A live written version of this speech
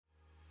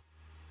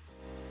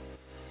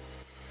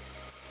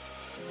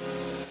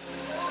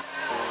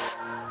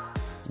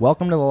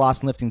Welcome to the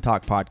Lost and Lifting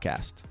Talk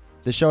podcast.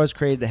 This show is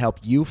created to help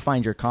you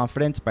find your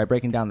confidence by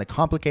breaking down the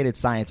complicated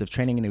science of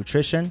training and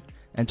nutrition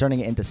and turning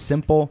it into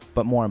simple,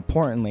 but more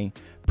importantly,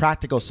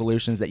 practical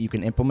solutions that you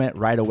can implement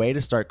right away to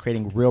start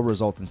creating real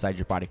results inside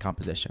your body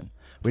composition.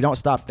 We don't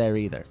stop there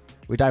either.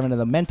 We dive into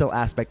the mental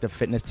aspect of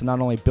fitness to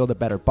not only build a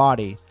better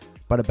body,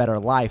 but a better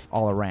life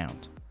all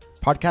around.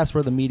 Podcasts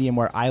were the medium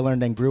where I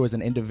learned and grew as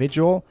an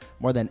individual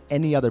more than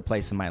any other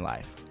place in my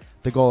life.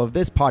 The goal of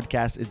this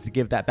podcast is to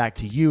give that back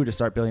to you to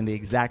start building the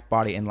exact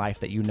body and life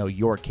that you know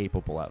you're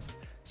capable of.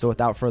 So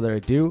without further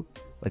ado,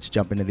 let's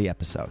jump into the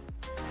episode.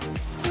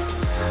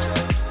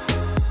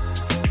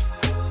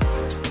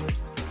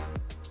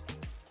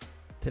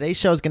 Today's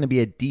show is going to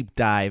be a deep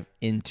dive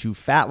into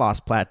fat loss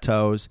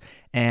plateaus,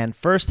 and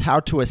first,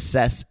 how to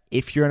assess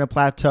if you're in a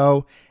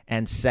plateau,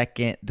 and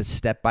second, the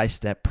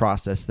step-by-step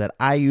process that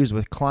I use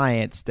with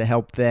clients to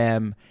help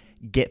them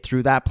get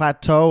through that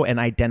plateau and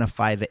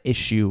identify the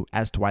issue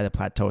as to why the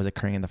plateau is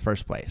occurring in the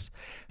first place.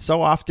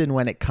 So often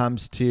when it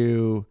comes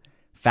to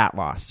fat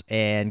loss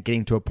and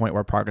getting to a point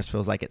where progress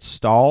feels like it's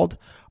stalled,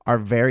 our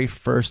very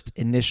first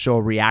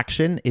initial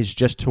reaction is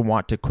just to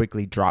want to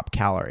quickly drop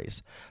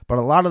calories. But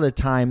a lot of the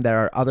time, there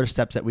are other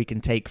steps that we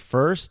can take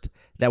first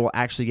that will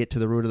actually get to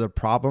the root of the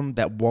problem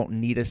that won't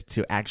need us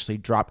to actually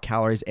drop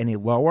calories any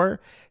lower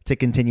to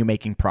continue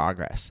making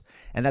progress.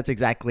 And that's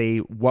exactly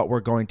what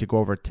we're going to go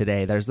over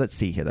today. Let's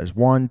see here. There's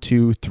 1,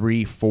 2,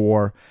 3,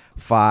 4,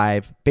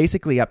 5,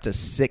 basically up to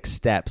 6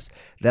 steps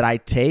that I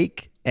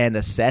take and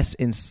assess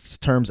in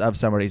terms of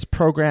somebody's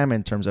program,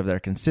 in terms of their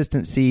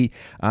consistency,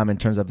 in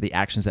terms of the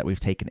actions that we've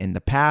taken in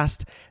the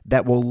past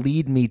that will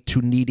lead me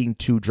to needing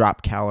to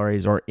drop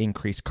calories or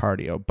increase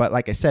cardio. But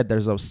like I said,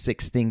 there's those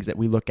 6 things that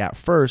we look at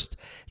first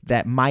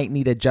that might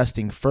need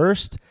adjusting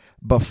first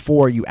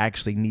before you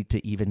actually need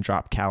to even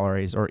drop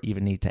calories or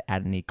even need to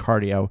add any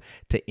cardio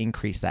to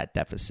increase that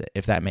deficit,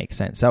 if that makes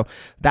sense. So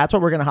that's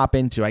what we're going to hop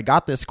into. I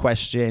got this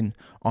question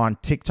on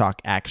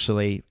TikTok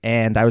actually,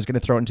 and I was going to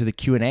throw it into the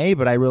Q&A,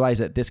 but I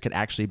realized that this could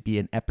actually be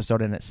an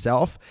episode in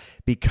itself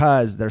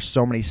because there's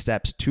so many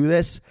steps to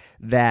this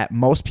that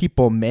most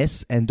people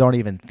miss and don't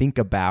even think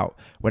about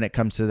when it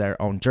comes to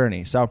their own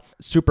journey. So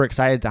super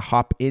excited to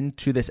hop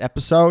into this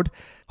episode.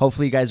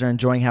 Hopefully you guys are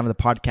enjoying having the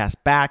podcast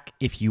back.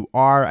 If you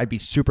are, I'd be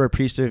super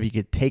appreciative if you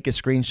could take a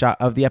screenshot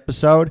of the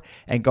episode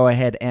and go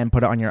ahead and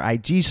put it on your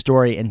IG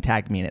story and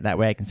tag me in it. That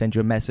way I can send you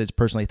a message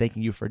personally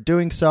thanking you for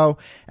doing so,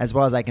 as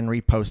well as I can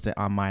repost it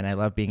on mine. I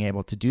love being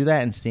able to do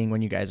that and seeing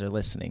when you guys are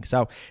listening.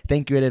 So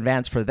thank you in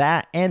advance for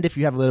that. And if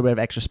you have a little bit of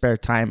extra spare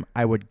time,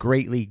 I would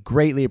greatly,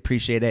 greatly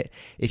appreciate it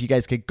if you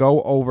guys could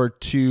go over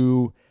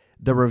to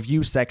the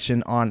review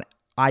section on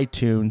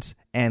iTunes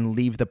and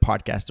leave the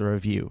podcast a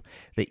review.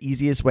 The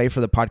easiest way for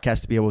the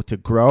podcast to be able to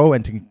grow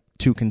and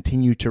to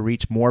continue to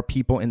reach more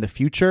people in the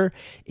future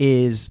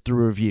is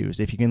through reviews.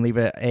 If you can leave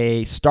it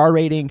a star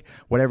rating,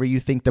 whatever you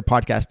think the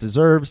podcast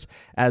deserves,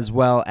 as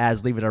well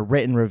as leave it a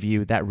written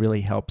review, that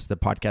really helps the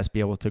podcast be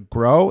able to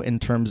grow in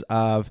terms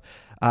of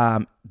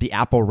the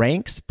Apple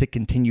ranks to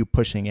continue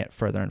pushing it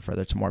further and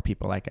further to more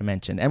people, like I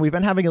mentioned. And we've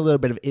been having a little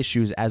bit of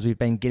issues as we've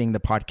been getting the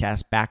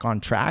podcast back on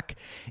track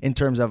in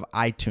terms of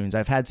iTunes.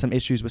 I've had some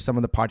issues with some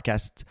of the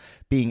podcasts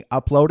being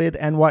uploaded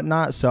and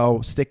whatnot,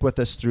 so stick with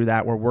us through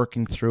that. We're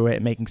working through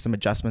it, making some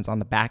adjustments on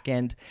the back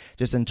end,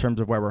 just in terms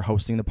of where we're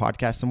hosting the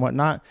podcast and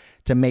whatnot,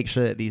 to make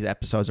sure that these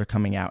episodes are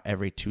coming out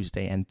every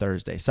Tuesday and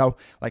Thursday. So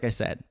like I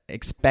said,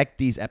 expect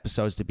these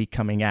episodes to be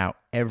coming out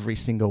every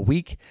single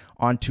week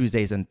on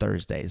Tuesdays and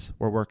Thursdays.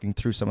 We're working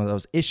through some of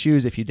those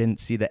issues. If you didn't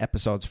see the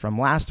episodes from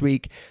last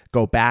week,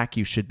 go back.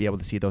 You should be able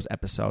to see those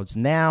episodes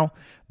now.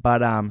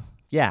 But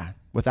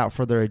without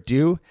further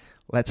ado,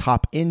 let's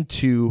hop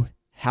into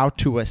how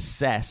to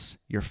assess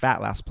your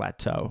fat loss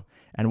plateau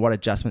and what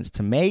adjustments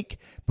to make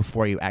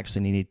before you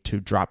actually need to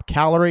drop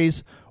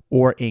calories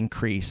or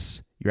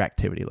increase your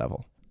activity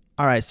level.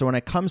 All right, so when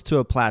it comes to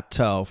a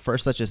plateau,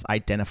 first let's just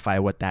identify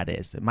what that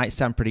is. It might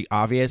sound pretty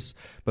obvious,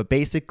 but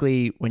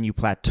basically when you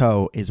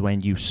plateau is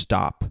when you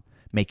stop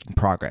making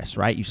progress,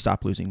 right? You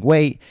stop losing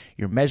weight,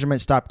 your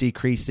measurements stop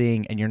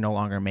decreasing, and you're no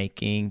longer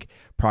making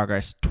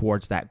progress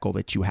towards that goal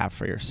that you have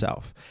for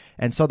yourself.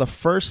 And so the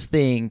first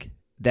thing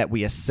that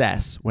we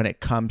assess when it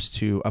comes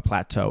to a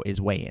plateau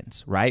is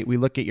weigh-ins, right? We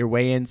look at your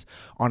weigh-ins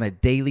on a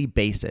daily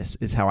basis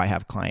is how I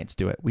have clients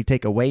do it. We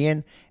take a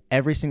weigh-in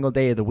every single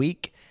day of the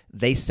week.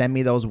 They send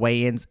me those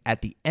weigh-ins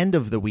at the end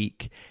of the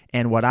week.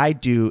 And what I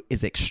do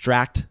is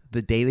extract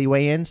the daily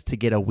weigh-ins to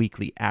get a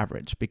weekly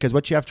average. Because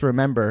what you have to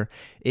remember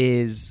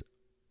is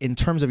in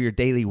terms of your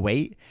daily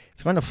weight,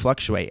 it's going to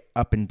fluctuate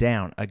up and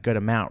down a good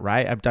amount,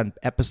 right? I've done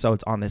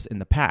episodes on this in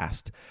the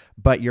past,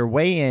 but your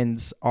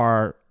weigh-ins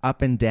are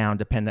up and down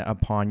dependent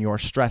upon your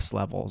stress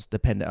levels,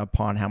 dependent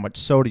upon how much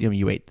sodium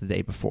you ate the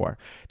day before,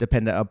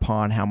 dependent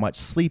upon how much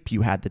sleep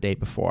you had the day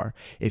before.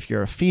 If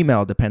you're a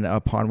female, dependent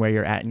upon where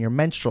you're at in your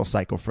menstrual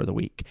cycle for the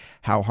week,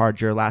 how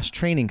hard your last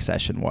training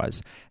session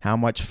was, how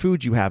much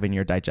food you have in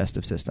your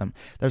digestive system.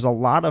 There's a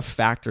lot of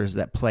factors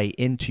that play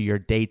into your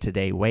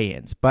day-to-day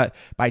weigh-ins, but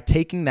by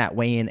taking that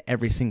weigh-in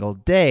every single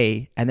day,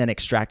 day and then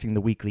extracting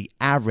the weekly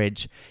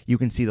average, you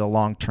can see the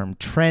long-term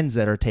trends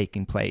that are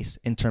taking place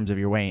in terms of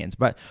your weigh-ins.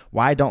 But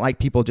why I don't like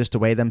people just to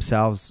weigh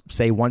themselves,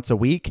 say once a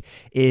week,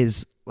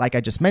 is like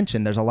I just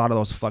mentioned, there's a lot of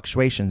those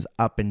fluctuations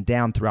up and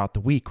down throughout the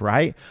week,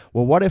 right?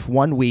 Well, what if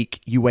one week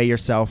you weigh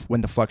yourself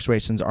when the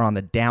fluctuations are on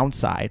the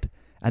downside,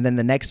 and then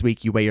the next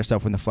week you weigh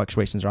yourself when the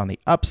fluctuations are on the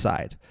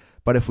upside?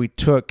 But if we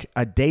took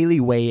a daily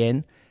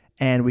weigh-in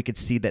and we could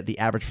see that the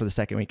average for the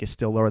second week is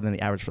still lower than the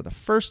average for the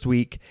first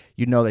week,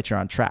 you know that you're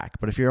on track.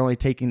 But if you're only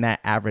taking that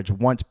average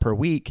once per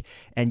week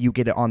and you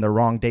get it on the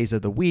wrong days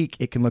of the week,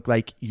 it can look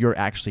like you're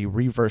actually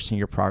reversing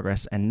your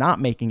progress and not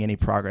making any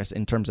progress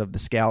in terms of the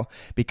scale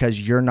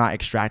because you're not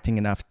extracting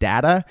enough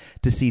data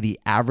to see the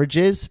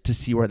averages, to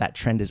see where that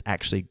trend is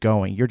actually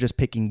going. You're just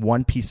picking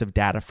one piece of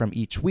data from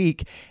each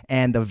week,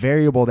 and the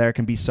variable there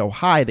can be so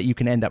high that you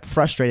can end up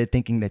frustrated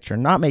thinking that you're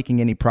not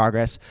making any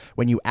progress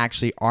when you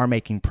actually are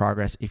making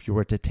progress if you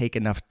were to take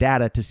enough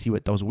data to see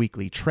what those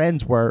weekly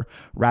trends were,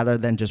 rather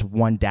than just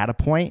one data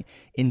point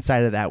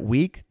inside of that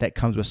week that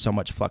comes with so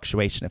much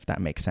fluctuation, if that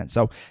makes sense.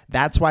 So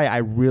that's why I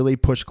really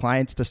push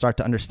clients to start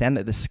to understand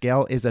that the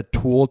scale is a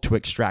tool to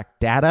extract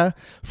data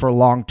for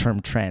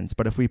long-term trends.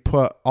 But if we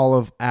put all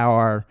of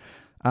our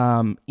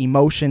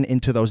emotion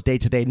into those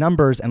day-to-day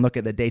numbers and look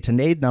at the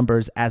day-to-day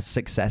numbers as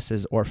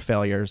successes or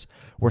failures,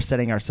 we're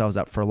setting ourselves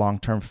up for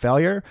long-term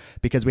failure,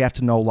 because we have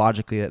to know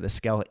logically that the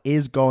scale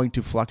is going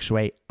to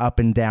fluctuate up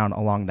and down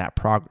along that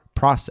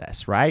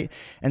process, right?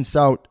 And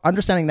so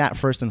understanding that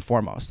first and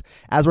foremost,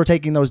 as we're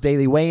taking those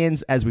daily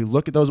weigh-ins, as we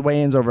look at those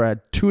weigh-ins over a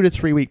 2 to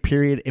 3 week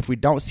period, if we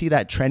don't see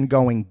that trend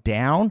going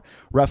down,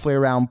 roughly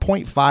around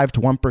 0.5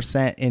 to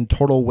 1% in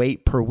total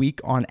weight per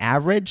week on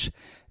average,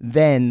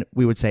 then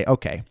we would say,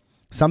 okay,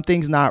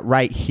 something's not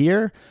right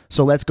here,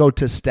 so let's go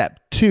to step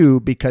 2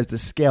 because the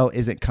scale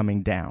isn't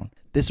coming down.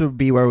 This would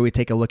be where we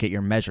take a look at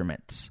your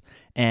measurements.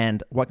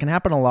 And what can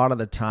happen a lot of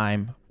the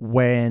time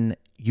when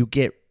you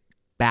get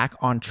back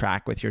on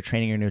track with your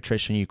training or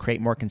nutrition, you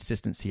create more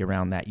consistency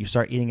around that. You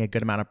start eating a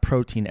good amount of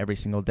protein every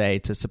single day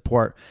to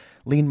support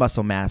lean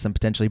muscle mass and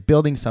potentially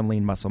building some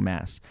lean muscle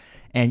mass.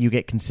 And you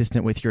get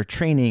consistent with your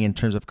training in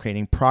terms of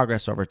creating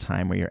progress over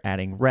time, where you're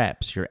adding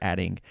reps, you're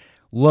adding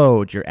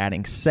load, you're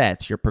adding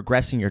sets, you're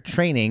progressing your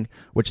training,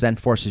 which then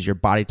forces your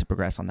body to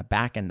progress on the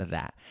back end of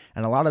that.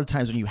 And a lot of the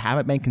times when you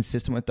haven't been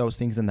consistent with those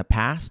things in the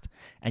past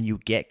and you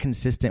get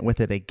consistent with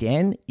it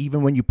again,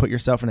 even when you put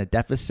yourself in a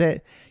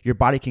deficit, your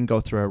body can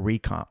go through a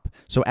recomp.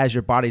 So as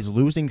your body's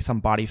losing some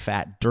body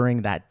fat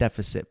during that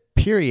deficit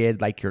period,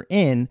 like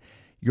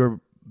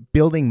you're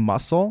building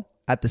muscle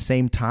at the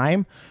same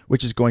time,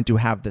 which is going to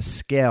have the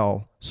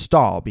scale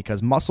stall,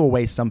 because muscle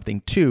weighs something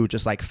too,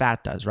 just like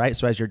fat does, right?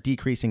 So as you're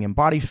decreasing in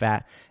body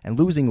fat and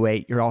losing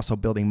weight, you're also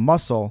building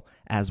muscle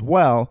as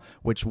well,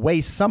 which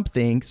weighs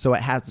something, so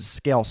it has the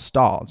scale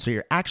stalled. So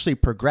you're actually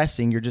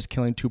progressing, you're just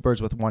killing two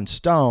birds with one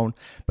stone,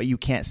 but you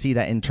can't see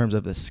that in terms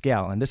of the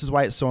scale. And this is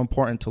why it's so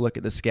important to look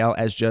at the scale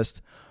as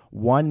just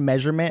one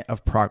measurement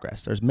of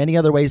progress. There's many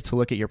other ways to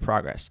look at your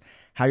progress: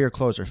 how your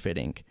clothes are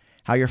fitting,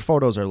 how your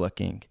photos are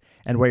looking,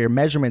 and where your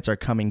measurements are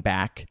coming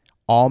back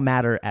all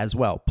matter as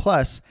well.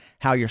 Plus,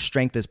 how your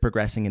strength is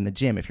progressing in the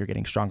gym if you're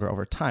getting stronger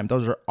over time.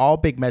 Those are all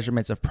big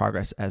measurements of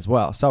progress as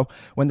well. So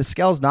when the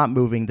scale's not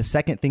moving, the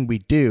second thing we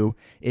do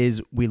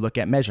is we look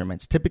at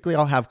measurements. Typically,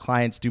 I'll have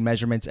clients do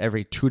measurements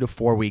every 2 to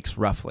 4 weeks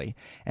roughly.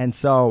 And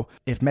so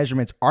if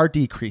measurements are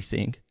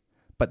decreasing,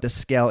 but the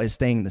scale is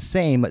staying the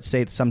same, let's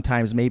say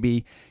sometimes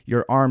maybe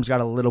your arms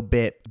got a little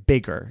bit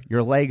bigger,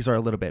 your legs are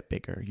a little bit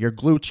bigger, your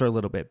glutes are a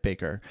little bit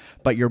bigger,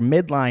 but your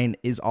midline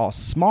is all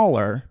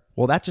smaller,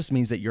 well, that just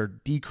means that you're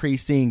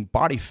decreasing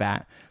body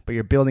fat, but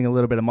you're building a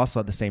little bit of muscle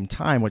at the same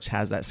time, which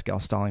has that scale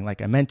stalling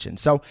like I mentioned.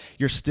 So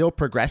you're still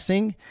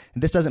progressing.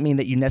 This doesn't mean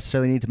that you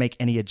necessarily need to make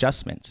any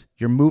adjustments.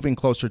 You're moving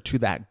closer to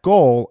that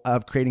goal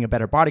of creating a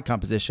better body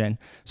composition.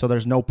 So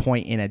there's no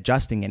point in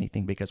adjusting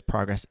anything because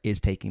progress is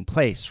taking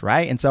place,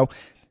 right? And so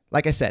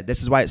like I said,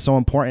 this is why it's so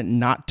important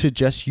not to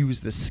just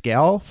use the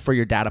scale for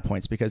your data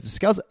points, because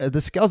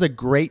the scale's a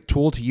great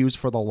tool to use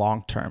for the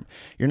long term.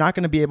 You're not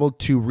going to be able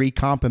to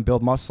recomp and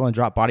build muscle and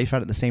drop body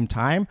fat at the same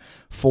time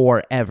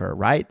forever,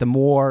 right? The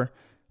more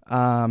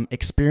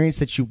experience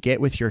that you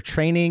get with your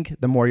training,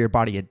 the more your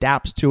body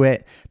adapts to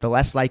it, the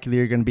less likely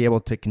you're going to be able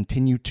to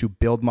continue to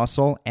build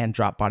muscle and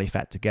drop body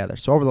fat together.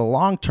 So over the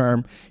long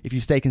term, if you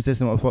stay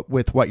consistent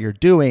with what you're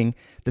doing,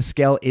 the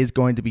scale is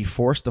going to be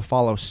forced to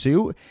follow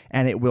suit,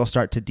 and it will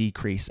start to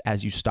decrease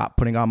as you stop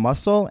putting on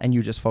muscle and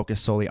you just focus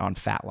solely on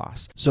fat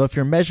loss. So if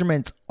your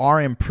measurements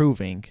are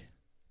improving,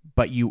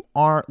 but you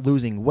aren't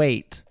losing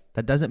weight,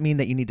 that doesn't mean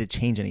that you need to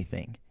change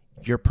anything.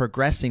 You're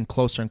progressing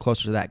closer and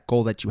closer to that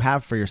goal that you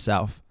have for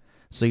yourself.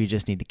 So you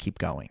just need to keep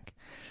going.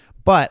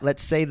 But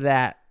let's say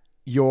that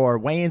your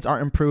weigh-ins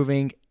aren't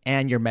improving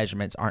and your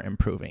measurements aren't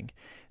improving.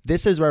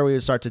 This is where we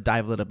would start to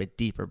dive a little bit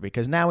deeper,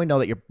 because now we know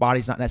that your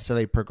body's not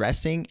necessarily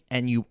progressing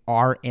and you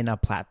are in a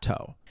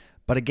plateau.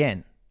 But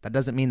again, That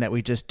doesn't mean that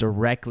we just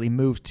directly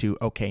move to,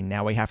 okay,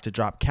 now we have to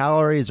drop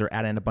calories or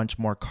add in a bunch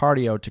more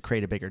cardio to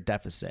create a bigger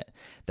deficit.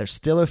 There's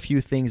still a few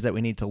things that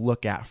we need to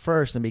look at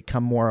first and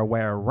become more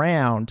aware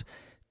around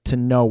to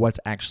know what's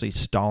actually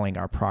stalling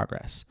our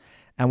progress.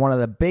 And one of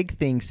the big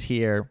things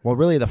here, well,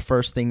 really the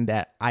first thing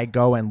that I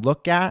go and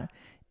look at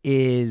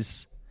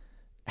is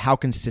how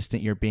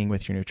consistent you're being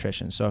with your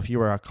nutrition. So if you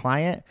were a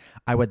client,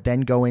 I would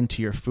then go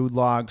into your food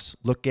logs,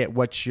 look at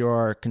what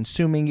you're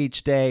consuming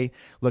each day,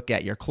 look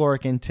at your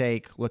caloric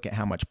intake, look at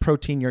how much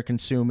protein you're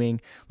consuming,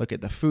 look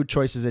at the food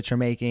choices that you're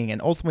making,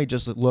 and ultimately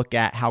just look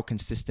at how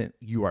consistent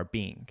you are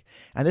being.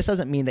 And this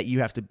doesn't mean that you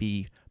have to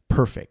be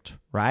perfect,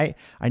 right?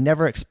 I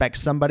never expect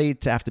somebody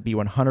to have to be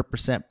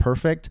 100%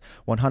 perfect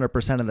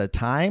 100% of the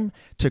time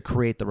to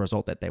create the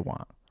result that they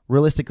want.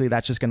 Realistically,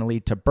 that's just going to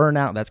lead to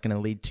burnout. That's going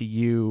to lead to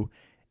you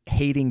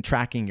hating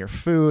tracking your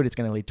food. It's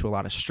going to lead to a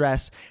lot of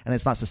stress, and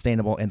it's not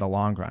sustainable in the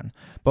long run.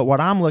 But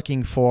what I'm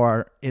looking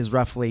for is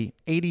roughly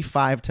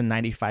 85 to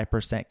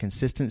 95%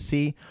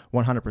 consistency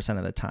 100%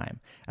 of the time.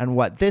 And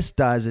what this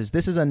does is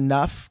this is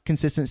enough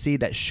consistency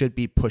that should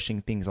be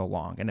pushing things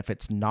along. And if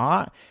it's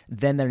not,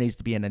 then there needs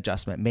to be an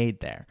adjustment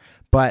made there.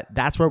 But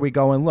that's where we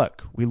go and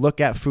look. We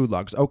look at food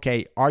logs.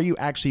 Okay, are you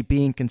actually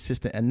being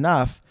consistent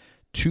enough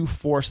to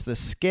force the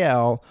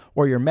scale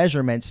or your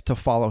measurements to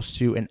follow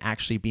suit and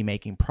actually be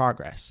making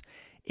progress?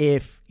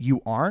 If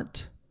you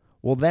aren't,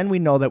 well, then we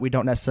know that we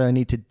don't necessarily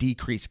need to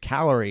decrease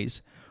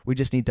calories. We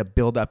just need to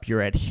build up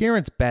your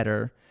adherence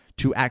better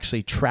to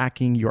actually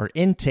tracking your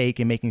intake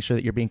and making sure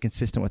that you're being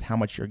consistent with how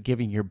much you're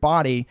giving your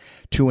body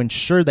to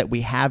ensure that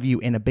we have you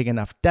in a big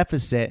enough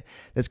deficit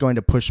that's going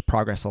to push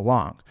progress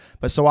along.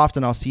 But so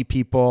often I'll see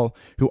people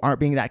who aren't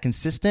being that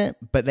consistent,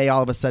 but they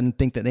all of a sudden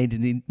think that they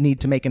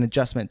need to make an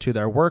adjustment to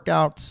their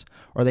workouts,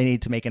 or they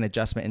need to make an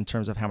adjustment in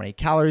terms of how many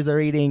calories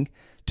they're eating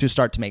to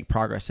start to make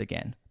progress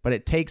again. But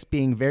it takes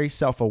being very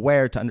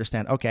self-aware to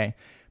understand, okay,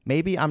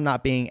 maybe I'm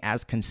not being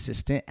as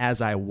consistent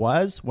as I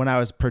was when I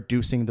was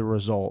producing the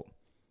result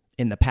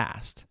in the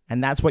past.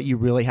 And that's what you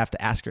really have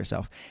to ask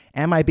yourself.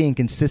 Am I being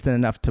consistent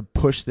enough to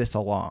push this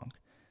along?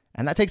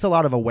 And that takes a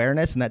lot of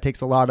awareness, and that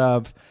takes a lot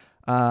of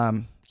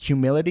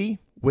humility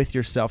with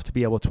yourself to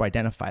be able to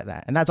identify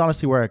that. And that's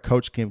honestly where a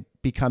coach can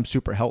become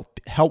super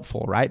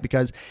helpful, right?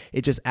 Because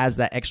it just adds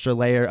that extra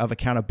layer of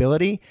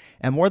accountability.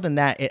 And more than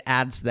that, it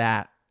adds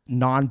that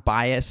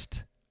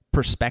non-biased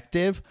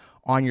perspective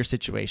on your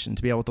situation,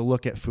 to be able to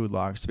look at food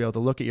logs, to be able to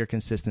look at your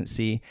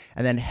consistency,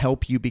 and then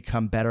help you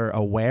become better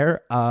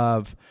aware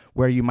of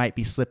where you might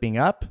be slipping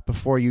up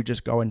before you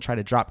just go and try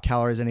to drop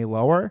calories any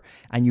lower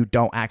and you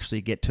don't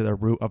actually get to the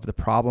root of the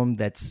problem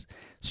that's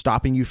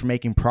stopping you from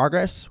making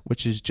progress,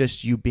 which is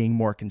just you being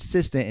more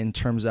consistent in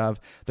terms of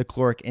the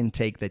caloric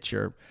intake that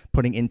you're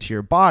putting into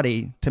your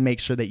body to make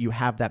sure that you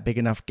have that big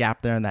enough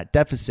gap there in that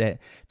deficit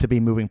to be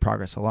moving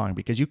progress along.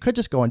 Because you could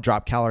just go and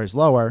drop calories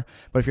lower,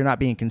 but if you're not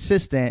being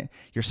consistent,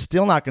 you're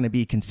still not going to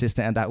be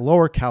consistent at that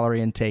lower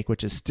calorie intake,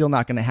 which is still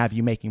not going to have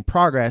you making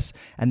progress.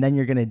 And then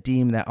you're going to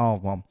deem that, oh,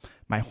 well,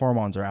 my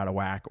hormones are out of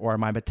whack, or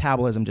my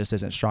metabolism just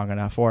isn't strong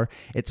enough, or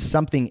it's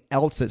something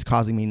else that's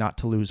causing me not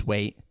to lose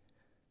weight,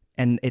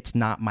 and it's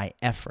not my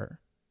effort.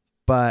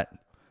 But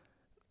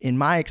in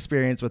my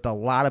experience with a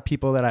lot of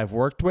people that I've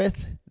worked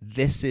with,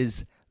 this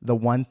is the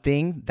one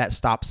thing that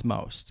stops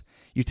most.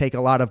 You take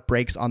a lot of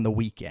breaks on the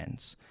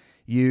weekends.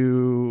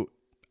 You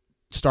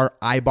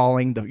start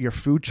eyeballing your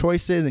food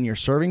choices and your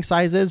serving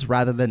sizes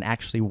rather than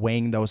actually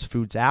weighing those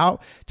foods out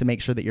to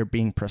make sure that you're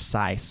being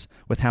precise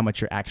with how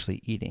much you're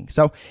actually eating.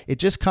 So it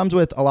just comes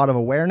with a lot of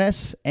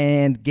awareness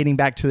and getting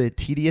back to the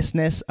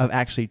tediousness of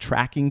actually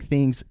tracking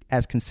things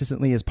as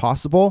consistently as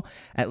possible,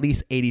 at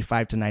least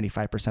 85 to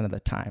 95% of the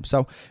time.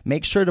 So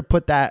make sure to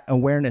put that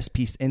awareness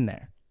piece in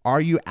there.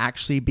 Are you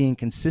actually being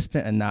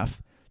consistent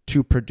enough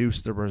to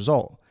produce the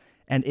result?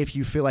 And if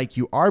you feel like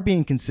you are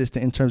being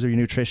consistent in terms of your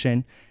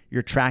nutrition,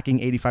 you're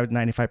tracking 85 to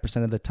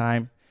 95% of the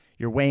time,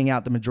 you're weighing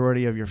out the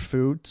majority of your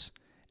foods,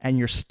 and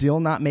you're still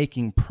not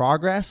making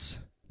progress,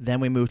 then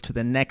we move to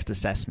the next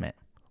assessment,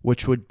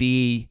 which would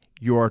be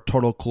your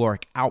total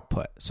caloric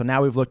output. So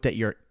now we've looked at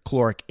your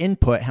caloric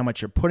input, how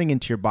much you're putting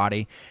into your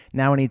body.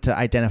 Now we need to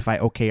identify,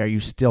 okay, are you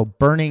still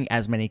burning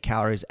as many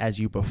calories as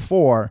you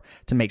before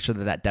to make sure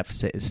that that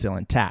deficit is still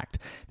intact?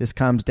 This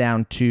comes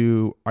down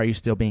to, are you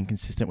still being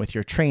consistent with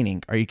your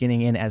training? Are you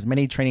getting in as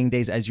many training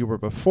days as you were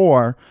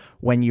before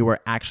when you were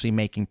actually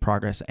making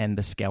progress and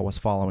the scale was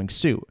following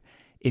suit?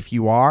 If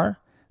you are,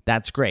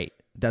 that's great.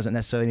 Doesn't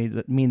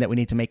necessarily mean that we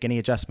need to make any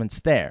adjustments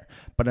there.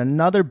 But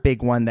another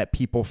big one that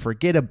people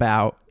forget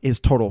about is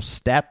total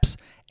steps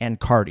and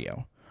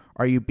cardio.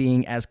 Are you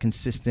being as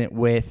consistent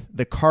with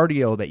the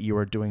cardio that you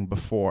were doing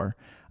before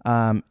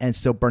and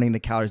still burning the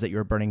calories that you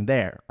were burning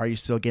there? Are you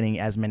still getting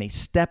as many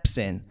steps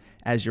in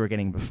as you were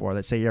getting before?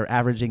 Let's say you're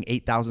averaging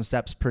 8,000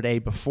 steps per day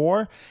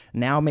before.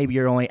 Now maybe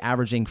you're only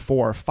averaging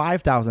 4,000 or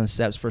 5,000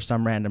 steps for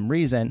some random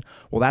reason.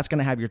 Well, that's going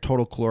to have your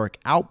total caloric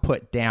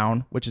output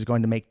down, which is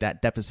going to make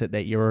that deficit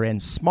that you were in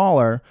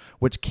smaller,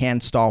 which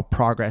can stall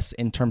progress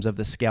in terms of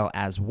the scale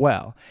as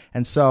well.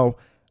 And so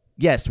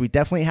yes, we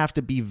definitely have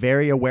to be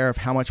very aware of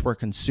how much we're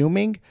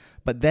consuming,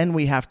 but then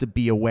we have to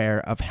be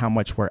aware of how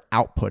much we're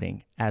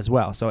outputting as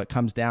well. So it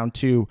comes down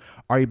to,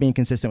 are you being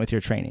consistent with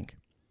your training?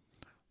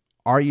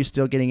 Are you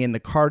still getting in the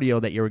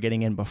cardio that you were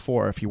getting in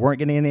before? If you weren't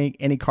getting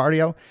any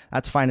cardio,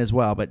 that's fine as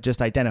well, but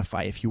just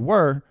identify. If you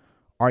were,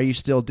 are you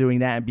still doing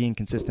that and being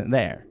consistent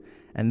there?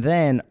 And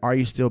then, are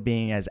you still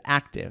being as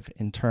active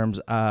in terms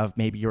of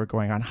maybe you were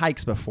going on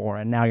hikes before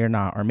and now you're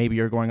not, or maybe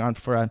you're going on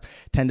for a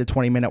 10 to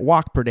 20 minute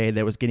walk per day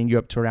that was getting you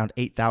up to around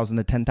 8,000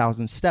 to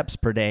 10,000 steps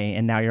per day,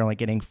 and now you're only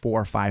getting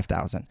 4,000 or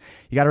 5,000.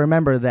 You got to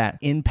remember that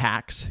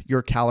impacts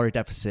your calorie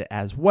deficit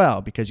as well,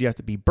 because you have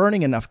to be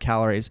burning enough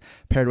calories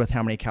paired with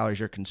how many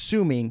calories you're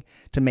consuming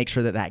to make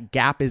sure that that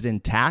gap is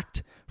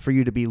intact for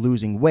you to be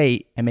losing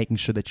weight and making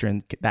sure that you're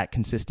in that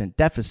consistent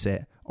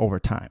deficit over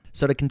time.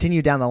 So to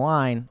continue down the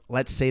line,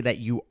 let's say that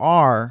you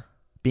are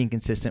being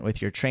consistent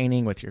with your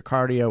training, with your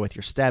cardio, with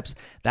your steps.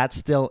 That's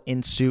still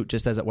in suit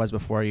just as it was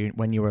before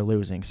when you were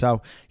losing.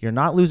 So you're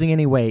not losing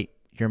any weight.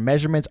 Your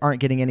measurements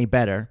aren't getting any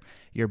better.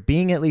 You're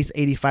being at least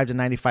 85 to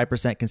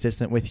 95%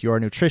 consistent with your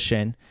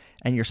nutrition,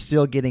 and you're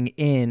still getting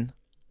in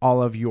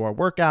all of your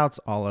workouts,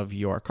 all of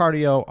your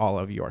cardio, all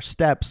of your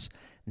steps.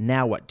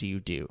 Now what do you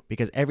do?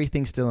 Because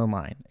everything's still in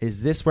line.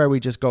 Is this where we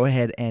just go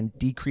ahead and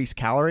decrease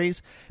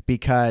calories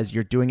because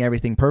you're doing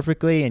everything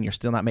perfectly and you're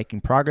still not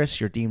making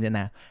progress? You're deemed in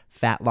a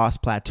fat loss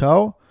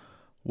plateau?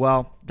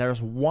 Well,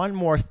 there's one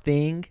more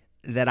thing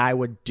that I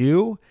would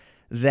do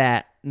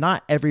that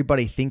not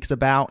everybody thinks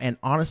about. And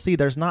honestly,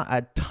 there's not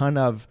a ton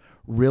of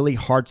really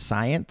hard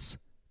science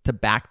to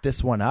back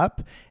this one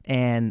up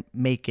and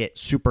make it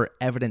super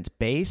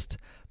evidence-based.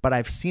 But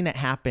I've seen it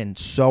happen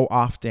so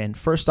often.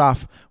 First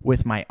off,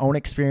 with my own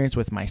experience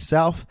with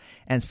myself.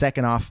 And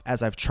second off,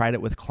 as I've tried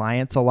it with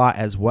clients a lot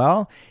as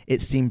well,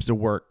 it seems to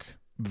work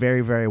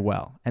very, very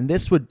well. And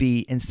this would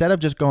be, instead of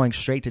just going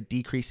straight to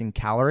decreasing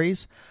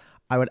calories,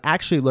 I would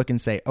actually look and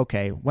say,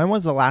 okay, when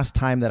was the last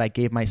time that I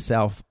gave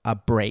myself a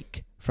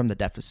break from the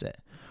deficit?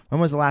 When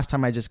was the last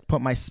time I just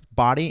put my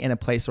body in a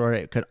place where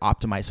it could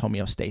optimize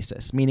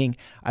homeostasis? Meaning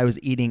I was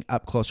eating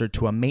up closer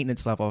to a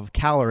maintenance level of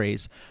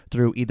calories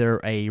through either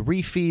a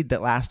refeed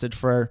that lasted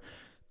for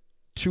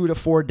 2 to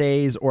 4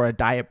 days or a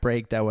diet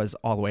break that was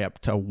all the way up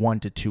to 1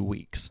 to 2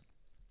 weeks.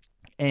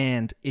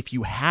 And if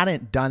you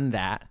hadn't done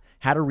that,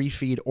 had a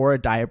refeed or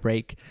a diet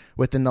break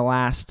within the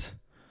last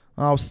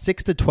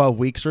 6 to 12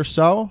 weeks or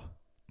so,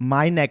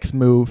 my next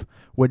move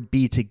would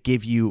be to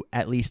give you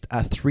at least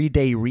a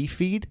 3-day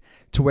refeed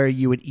to where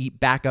you would eat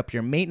back up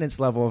your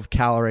maintenance level of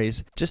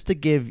calories, just to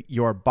give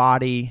your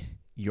body,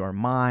 your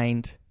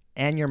mind,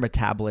 and your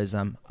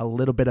metabolism a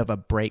little bit of a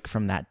break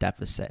from that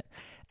deficit.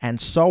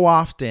 And so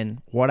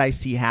often what I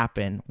see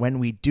happen when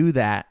we do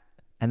that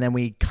and then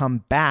we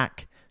come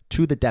back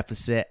to the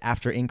deficit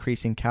after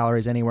increasing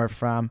calories anywhere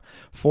from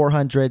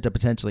 400 to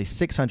potentially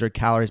 600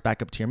 calories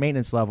back up to your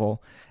maintenance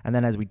level. And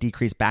then as we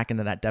decrease back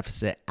into that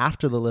deficit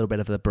after the little bit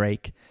of the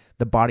break,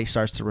 the body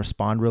starts to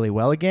respond really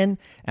well again,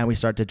 and we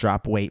start to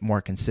drop weight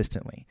more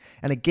consistently.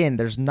 And again,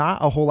 there's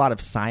not a whole lot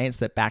of science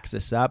that backs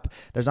this up.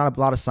 There's not a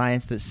lot of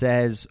science that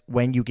says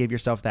when you give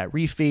yourself that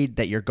refeed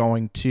that you're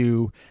going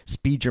to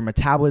speed your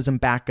metabolism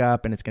back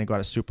up and it's going to go at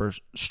a super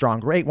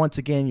strong rate. Once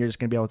again, you're just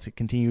going to be able to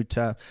continue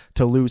to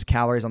lose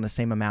calories on the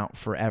same amount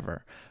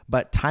forever.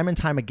 But time and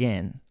time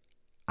again,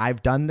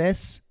 I've done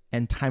this,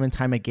 and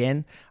time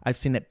again, I've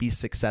seen it be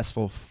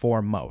successful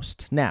for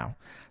most. Now,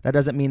 that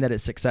doesn't mean that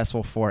it's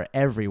successful for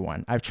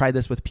everyone. I've tried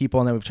this with people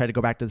and then we've tried to go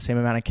back to the same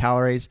amount of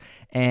calories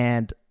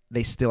and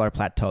they still are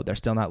plateaued. They're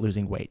still not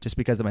losing weight just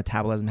because the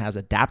metabolism has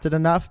adapted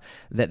enough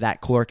that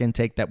caloric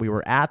intake that we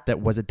were at that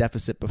was a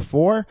deficit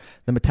before,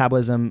 the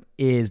metabolism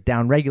is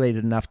downregulated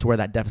enough to where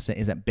that deficit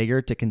isn't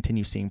bigger to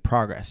continue seeing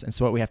progress. And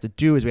so what we have to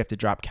do is we have to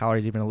drop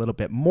calories even a little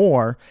bit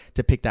more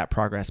to pick that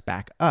progress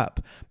back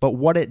up. But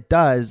what it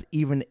does,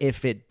 even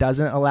if it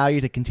doesn't allow you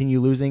to continue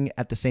losing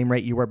at the same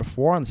rate you were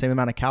before on the same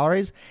amount of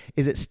calories,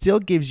 is it still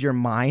gives your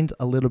mind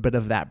a little bit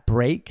of that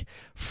break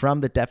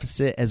from the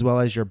deficit, as well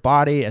as your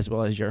body, as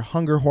well as your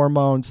hunger hormones,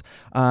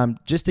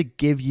 just to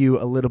give you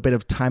a little bit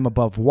of time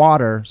above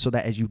water so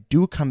that as you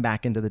do come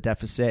back into the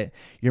deficit,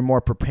 you're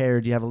more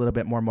prepared, you have a little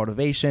bit more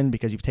motivation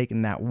because you've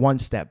taken that one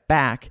step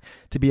back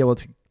to be able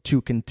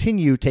to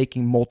continue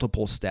taking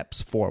multiple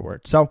steps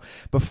forward. So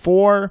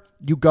before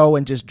you go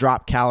and just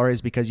drop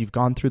calories because you've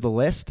gone through the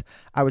list,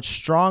 I would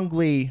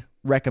strongly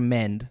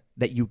recommend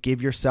that you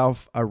give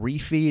yourself a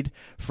refeed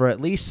for at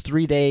least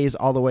 3 days,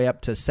 all the way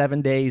up to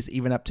 7 days,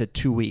 even up to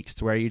 2 weeks,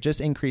 to where you just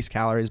increase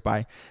calories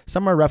by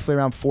somewhere roughly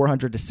around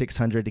 400 to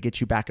 600 to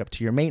get you back up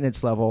to your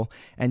maintenance level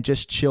and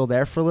just chill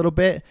there for a little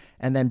bit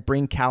and then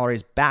bring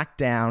calories back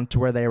down to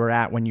where they were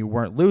at when you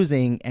weren't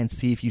losing and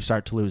see if you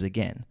start to lose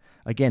again.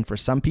 Again, for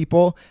some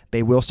people,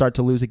 they will start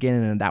to lose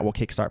again and that will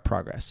kickstart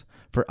progress.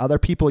 For other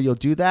people, you'll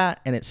do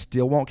that and it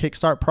still won't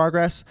kickstart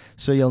progress,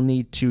 so you'll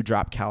need to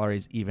drop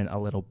calories even a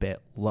little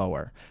bit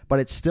lower. But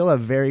it's still a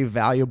very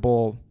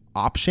valuable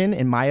option,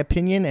 in my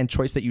opinion, and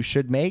choice that you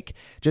should make,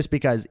 just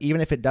because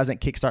even if it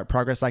doesn't kickstart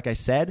progress, like I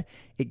said,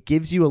 it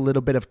gives you a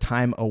little bit of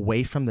time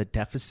away from the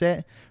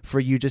deficit for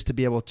you just to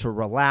be able to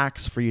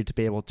relax, for you to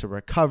be able to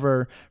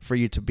recover, for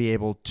you to be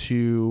able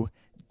to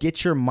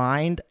get your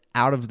mind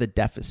out of the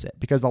deficit.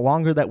 Because the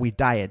longer that we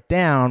diet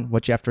down,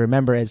 what you have to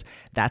remember is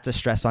that's a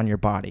stress on your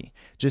body,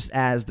 just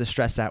as the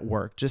stress at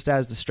work, just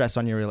as the stress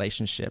on your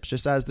relationships,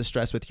 just as the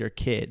stress with your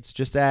kids,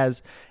 just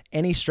as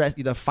any stress,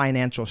 the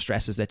financial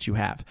stresses that you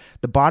have.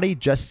 The body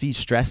just sees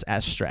stress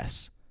as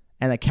stress.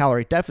 And a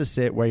calorie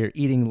deficit, where you're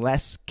eating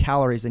less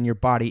calories than your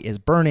body is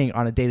burning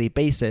on a daily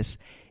basis,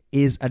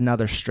 is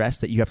another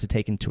stress that you have to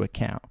take into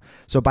account.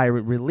 So by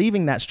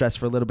relieving that stress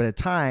for a little bit of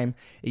time,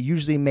 it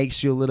usually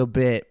makes you a little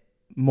bit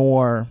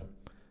more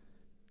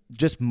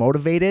just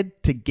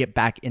motivated to get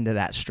back into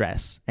that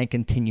stress and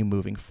continue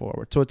moving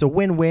forward. So it's a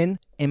win-win,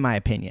 in my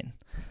opinion.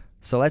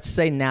 So let's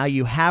say now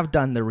you have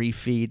done the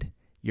refeed,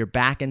 you're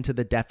back into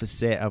the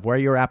deficit of where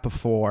you're at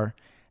before,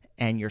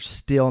 and you're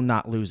still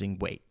not losing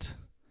weight.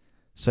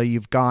 So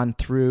you've gone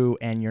through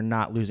and you're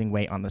not losing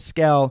weight on the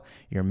scale,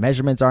 your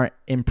measurements aren't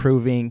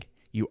improving,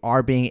 you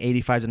are being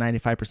 85 to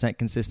 95%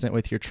 consistent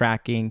with your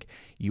tracking.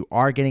 You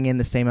are getting in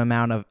the same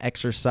amount of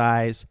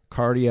exercise,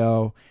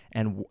 cardio,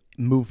 and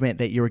movement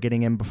that you were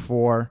getting in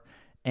before.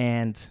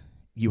 And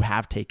you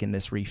have taken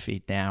this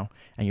refeed now,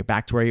 and you're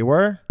back to where you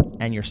were,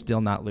 and you're still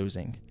not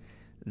losing.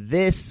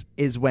 This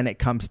is when it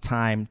comes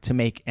time to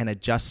make an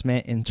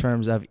adjustment in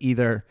terms of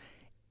either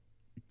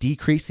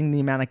decreasing the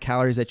amount of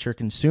calories that you're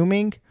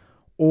consuming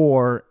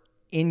or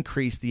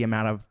increase the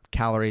amount of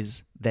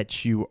calories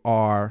that you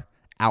are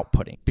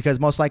outputting. Because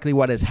most likely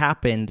what has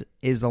happened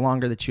is the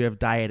longer that you have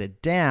dieted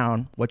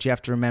down, what you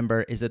have to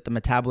remember is that the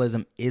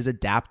metabolism is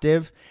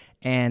adaptive,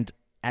 and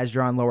as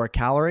you're on lower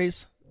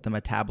calories, the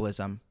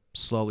metabolism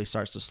slowly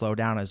starts to slow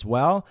down as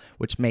well,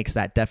 which makes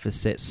that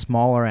deficit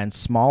smaller and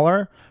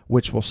smaller,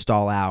 which will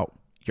stall out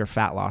your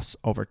fat loss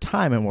over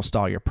time and will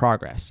stall your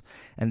progress.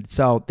 And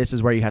so this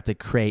is where you have to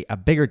create a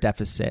bigger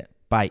deficit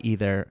by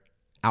either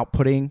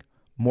outputting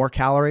more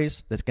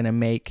calories that's going to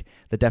make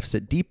the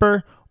deficit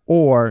deeper,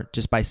 or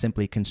just by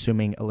simply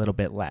consuming a little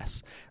bit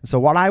less. So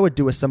what I would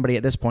do with somebody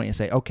at this point is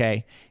say,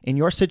 okay, in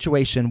your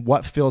situation,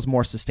 what feels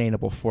more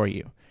sustainable for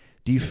you?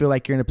 Do you feel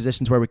like you're in a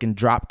position where we can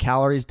drop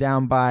calories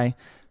down by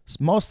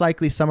most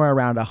likely somewhere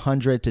around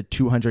 100 to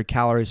 200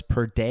 calories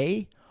per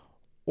day?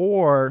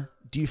 Or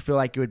do you feel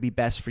like it would be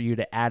best for you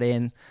to add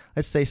in,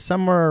 let's say,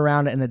 somewhere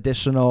around an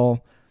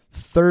additional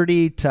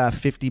 30 to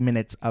 50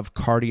 minutes of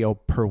cardio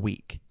per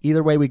week?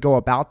 Either way we go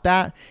about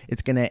that,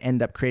 it's going to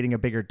end up creating a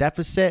bigger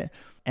deficit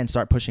and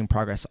start pushing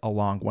progress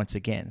along once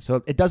again.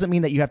 So it doesn't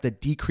mean that you have to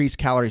decrease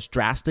calories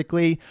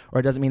drastically, or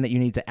it doesn't mean that you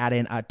need to add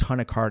in a ton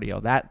of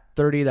cardio. That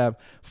 30 to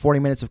 40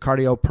 minutes of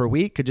cardio per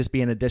week could just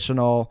be an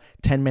additional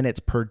 10 minutes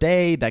per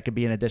day. That could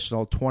be an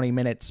additional 20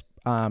 minutes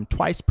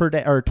twice per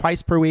day or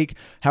twice per week,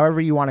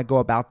 however you want to go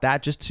about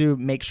that, just to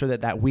make sure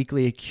that that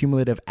weekly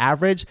cumulative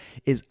average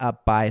is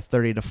up by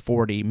 30 to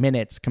 40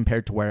 minutes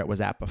compared to where it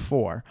was at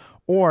before.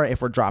 Or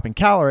if we're dropping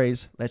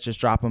calories, let's just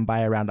drop them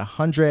by around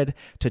 100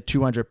 to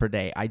 200 per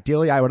day.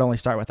 Ideally, I would only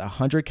start with a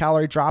 100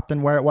 calorie drop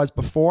than where it was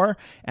before.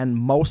 And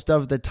most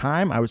of the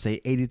time, I would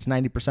say 80 to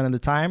 90% of the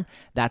time,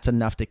 that's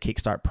enough to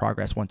kickstart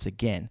progress once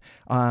again.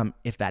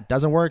 If that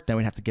doesn't work, then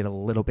we'd have to get a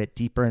little bit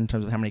deeper in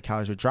terms of how many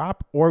calories we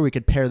drop, or we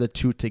could pair the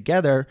two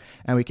together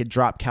and we could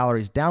drop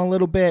calories down a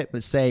little bit,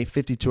 let's say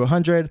 50 to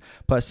 100,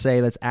 plus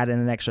say let's add in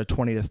an extra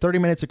 20 to 30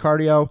 minutes of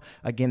cardio.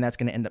 Again, that's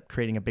going to end up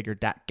creating a bigger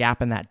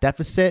gap in that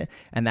deficit,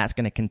 and that's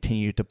going to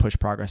continue to push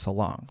progress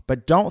along.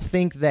 But don't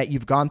think that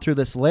you've gone through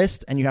this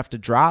list and you have to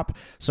drop,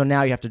 so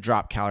now you have to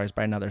drop calories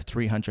by another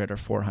 300 or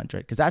 400,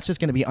 because that's just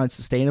going to be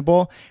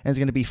unsustainable, and it's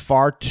going to be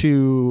far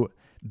too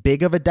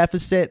big of a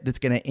deficit that's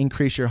going to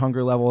increase your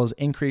hunger levels,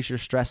 increase your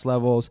stress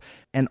levels,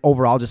 and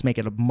overall just make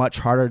it much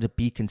harder to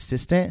be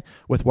consistent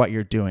with what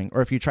you're doing.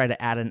 Or if you try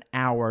to add an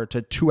hour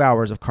to 2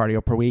 hours of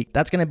cardio per week,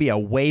 that's going to be a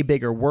way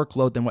bigger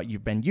workload than what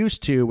you've been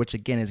used to, which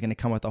again is going to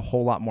come with a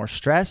whole lot more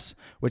stress,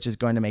 which is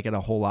going to make it a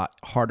whole lot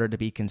harder to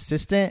be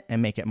consistent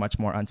and make it much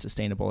more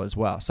unsustainable as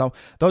well. So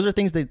those are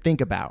things to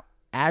think about.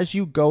 As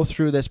you go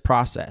through this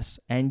process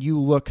and you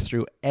look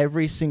through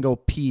every single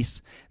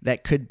piece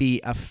that could be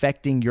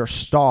affecting your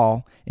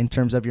stall in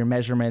terms of your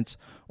measurements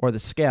or the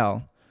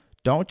scale,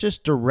 don't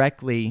just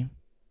directly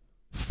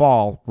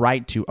fall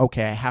right to,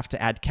 okay, I have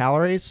to add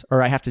calories,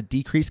 or I have to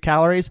decrease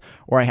calories,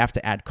 or I have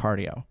to add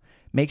cardio.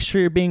 Make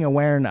sure you're being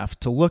aware enough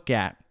to look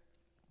at,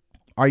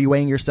 are you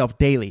weighing yourself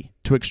daily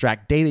to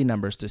extract daily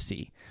numbers to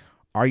see?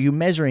 Are you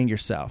measuring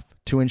yourself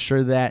to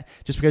ensure that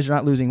just because you're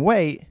not losing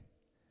weight,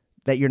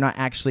 that you're not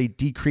actually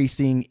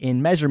decreasing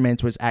in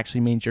measurements, which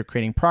actually means you're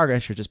creating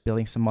progress. You're just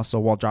building some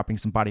muscle while dropping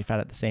some body fat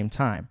at the same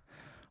time.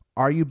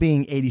 Are you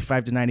being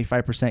 85 to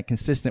 95%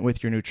 consistent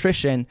with your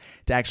nutrition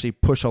to actually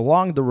push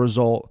along the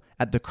result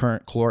at the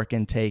current caloric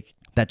intake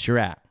that you're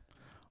at?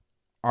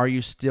 Are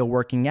you still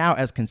working out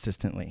as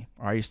consistently?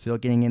 Are you still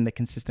getting in the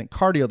consistent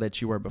cardio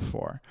that you were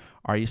before?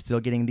 Are you still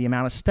getting the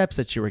amount of steps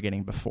that you were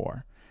getting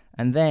before?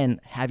 And then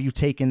have you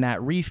taken that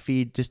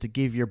refeed just to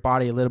give your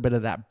body a little bit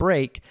of that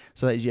break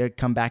so that as you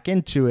come back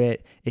into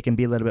it, it can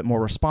be a little bit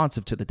more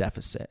responsive to the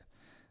deficit.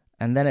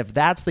 And then if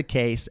that's the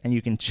case and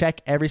you can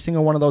check every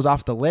single one of those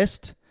off the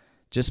list,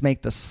 just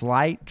make the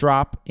slight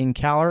drop in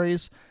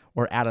calories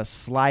or add a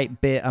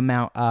slight bit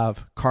amount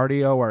of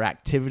cardio or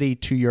activity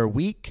to your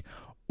week,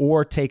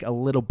 or take a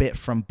little bit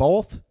from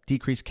both,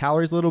 decrease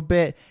calories a little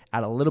bit,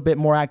 add a little bit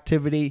more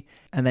activity,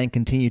 and then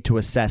continue to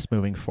assess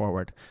moving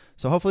forward.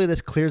 So hopefully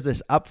this clears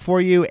this up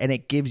for you and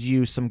it gives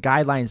you some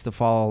guidelines to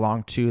follow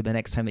along to the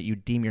next time that you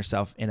deem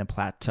yourself in a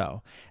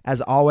plateau.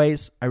 As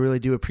always, I really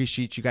do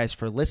appreciate you guys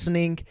for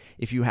listening.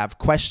 If you have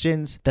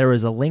questions, there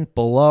is a link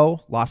below,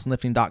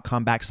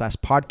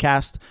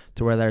 lostandlifting.com/podcast,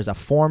 to where there's a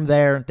form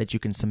there that you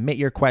can submit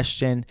your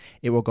question.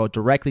 It will go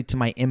directly to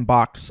my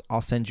inbox.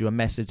 I'll send you a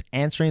message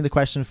answering the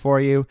question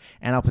for you,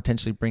 and I'll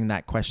potentially bring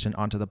that question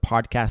onto the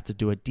podcast to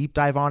do a deep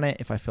dive on it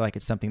if I feel like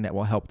it's something that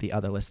will help the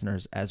other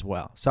listeners as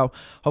well. So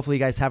hopefully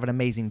you guys have an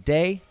amazing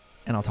day,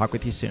 and I'll talk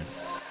with you soon.